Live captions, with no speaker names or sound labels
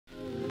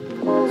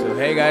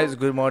Hey guys,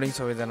 good morning,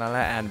 Sovidanala,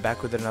 and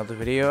back with another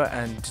video.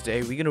 And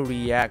today we're gonna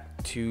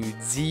react to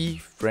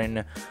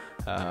GFRIEND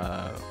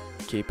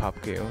K-pop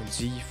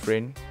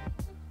GFRIEND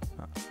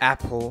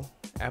Apple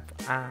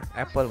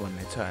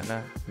भन्ने छ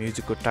हैन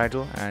music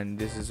title, and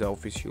this is the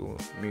official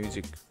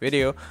music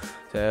video.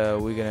 So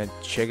we're gonna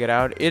check it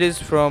out. It is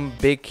from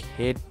big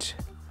hit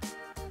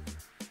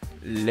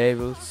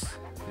labels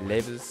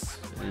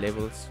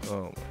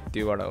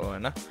त्योबाट हो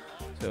हैन.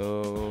 So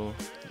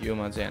यो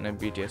मा चाहिँ हैन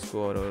BTS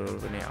को अरु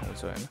पनि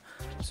आउँछ हैन.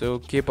 So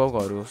K-pop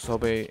हरु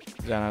सबै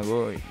जनाको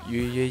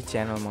यही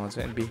च्यानलमा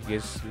चाहिँ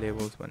बिगेस्ट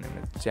लेभल्स भन्ने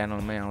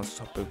च्यानलमै आउँछ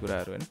सबै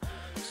कुराहरु हैन.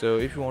 So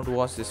if you want to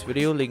watch this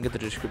video, link in the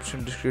description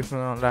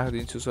मा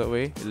राखिदिन्छु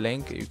सबै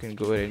link. You can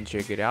go ahead and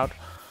check it out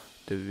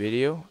the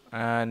video.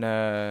 And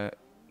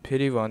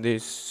फेरि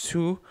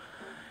भन्दैछु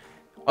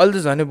all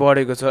this झनै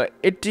बढेको छ.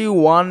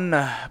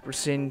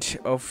 81%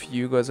 of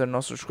you guys are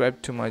not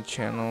subscribed to my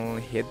channel.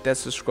 Hit that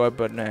subscribe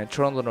button and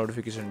turn on the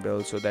notification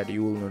bell so that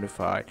you will be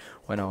notified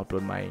when I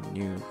upload my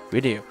new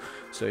video.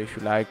 So if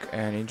you like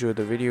and enjoy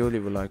the video,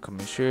 leave a like,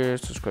 comment, share,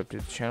 subscribe to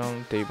the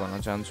channel. त्यही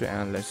भन्न चाहन्छु,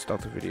 and let's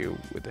start the video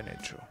with an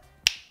intro.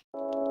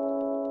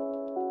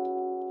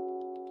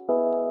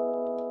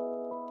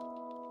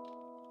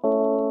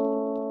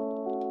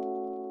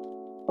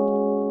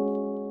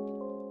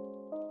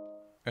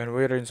 And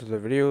we're into the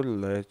video.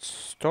 Let's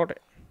start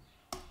it.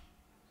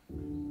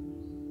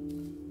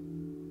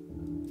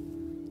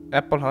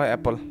 Apple, huh?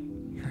 Apple.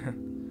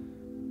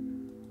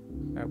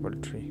 Apple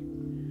tree.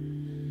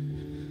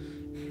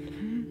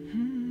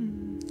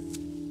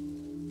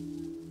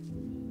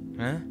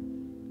 Huh?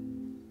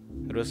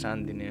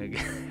 Rosandine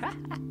again.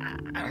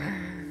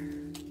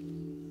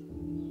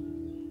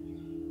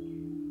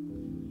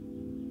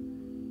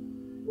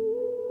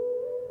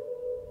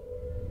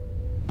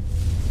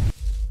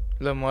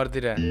 Lo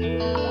mordirá.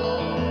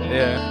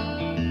 Yeah.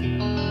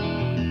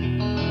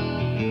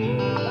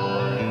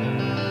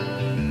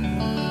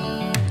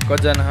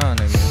 Kojana ha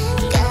na.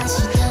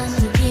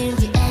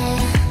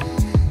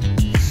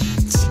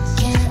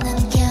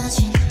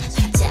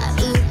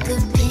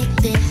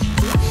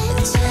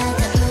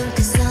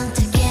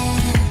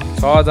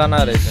 Kojana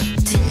रहेछ.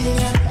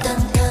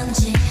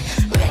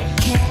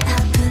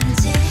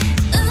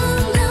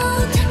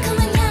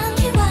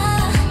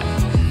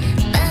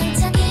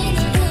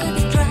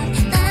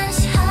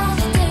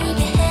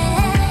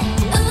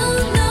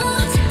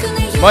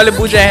 मैले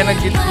बुझाएन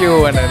गीत के हो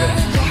भनेर.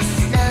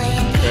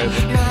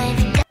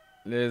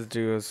 Let's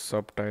do a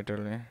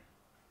subtitle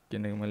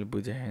किनकि मैले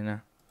बुझाएन.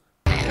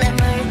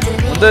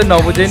 हुन्छ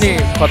नबुझे नि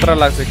खतरा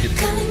लाग्छ गीत.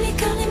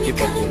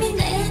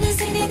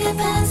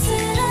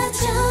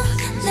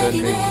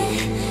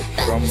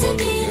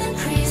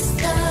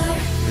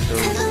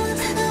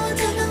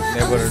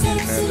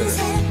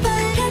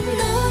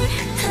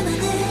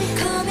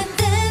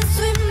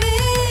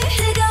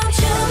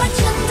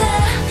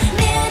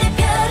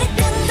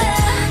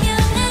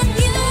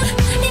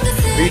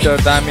 Beat or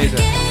damage.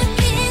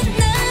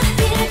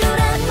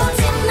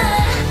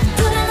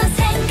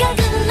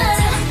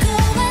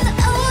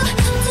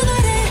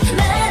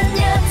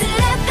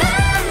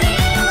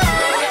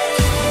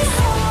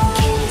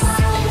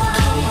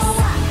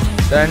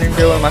 Dining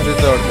table masih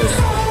terus.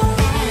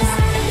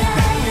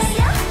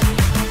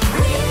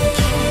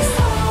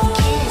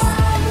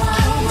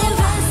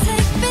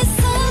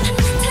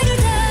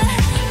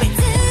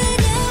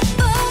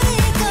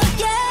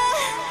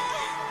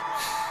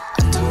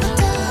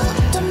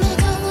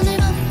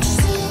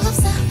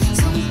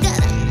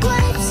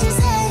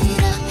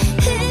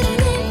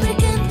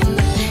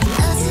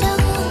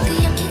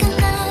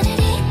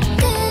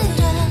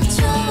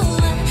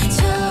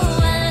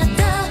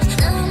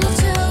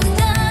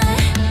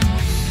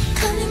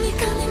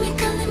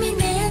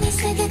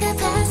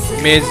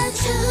 मेज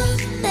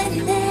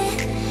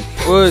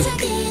ओए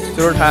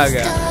चोट आ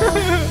गया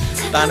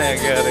ताने आ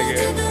गया अरे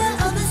गया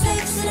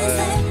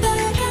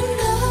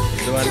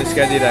तुम्हारे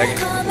इसका दी रहा है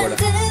बड़ा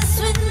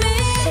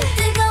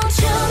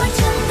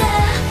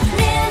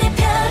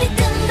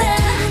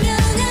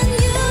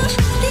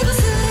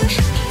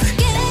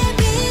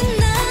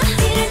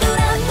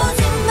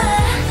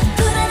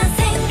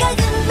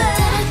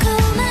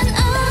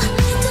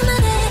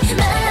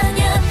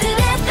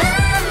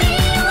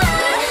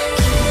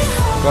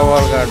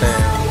कवर काटे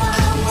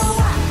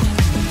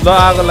ल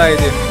आगो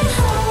लगाइदिए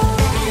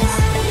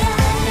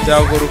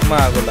च्याउको रूपमा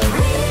आगो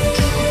लगाइदिए.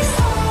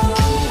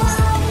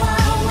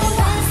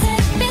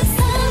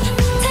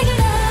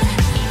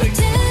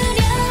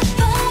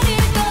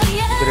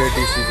 Great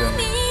decision.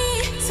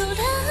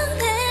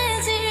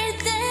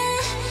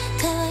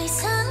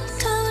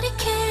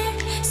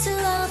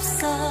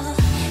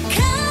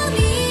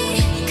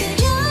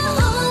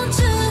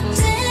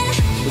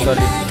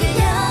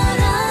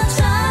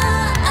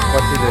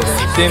 कति दे रहे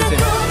हैं सेम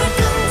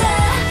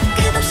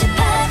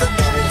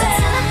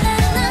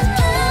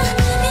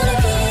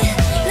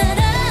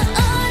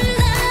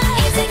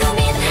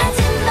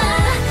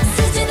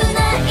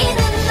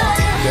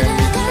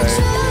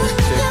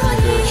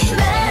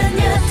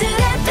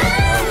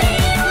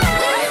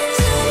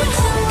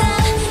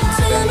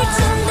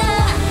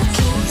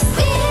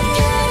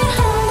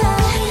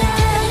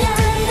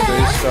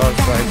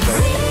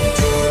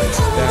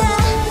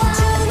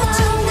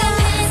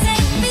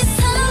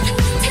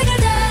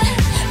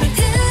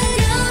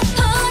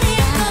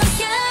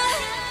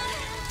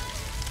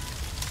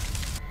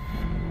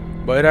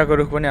भइरहेको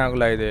रुख पनि आगो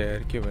लगाइदियो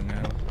यार के भन्ने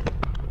अब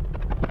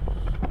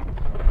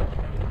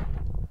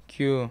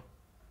के हो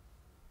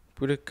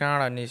पुरै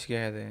काँडा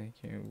निस्किएको थियो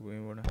के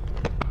भुइँबाट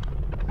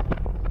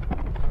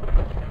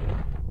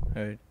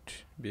हेट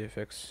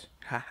VFX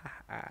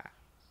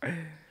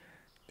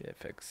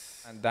VFX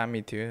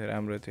दामी थियो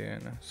राम्रो थियो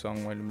हैन सङ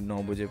मैले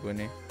नबुझे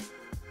पनि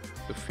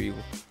the feel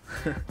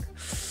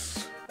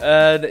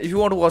and if you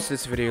want to watch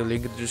this video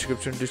link in the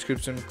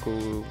description को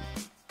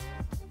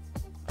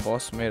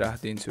post मै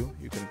राखिदिन्छु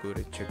you can go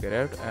to check it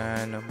out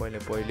and मैले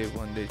पहिले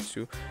भन्दै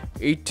छु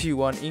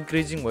 81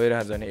 increasing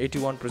भइरहेछ भने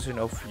 81%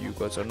 of you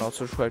guys are not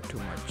subscribed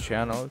to my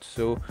channel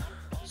so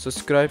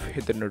subscribe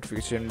hit the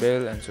notification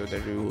bell and so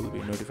that you will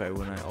be notified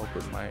when I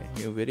upload my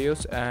new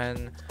videos and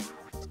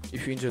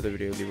if you enjoy the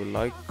video leave a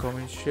like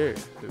comment share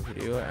the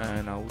video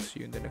and I will see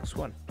you in the next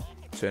one.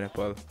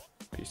 Nepal,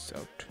 peace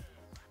out.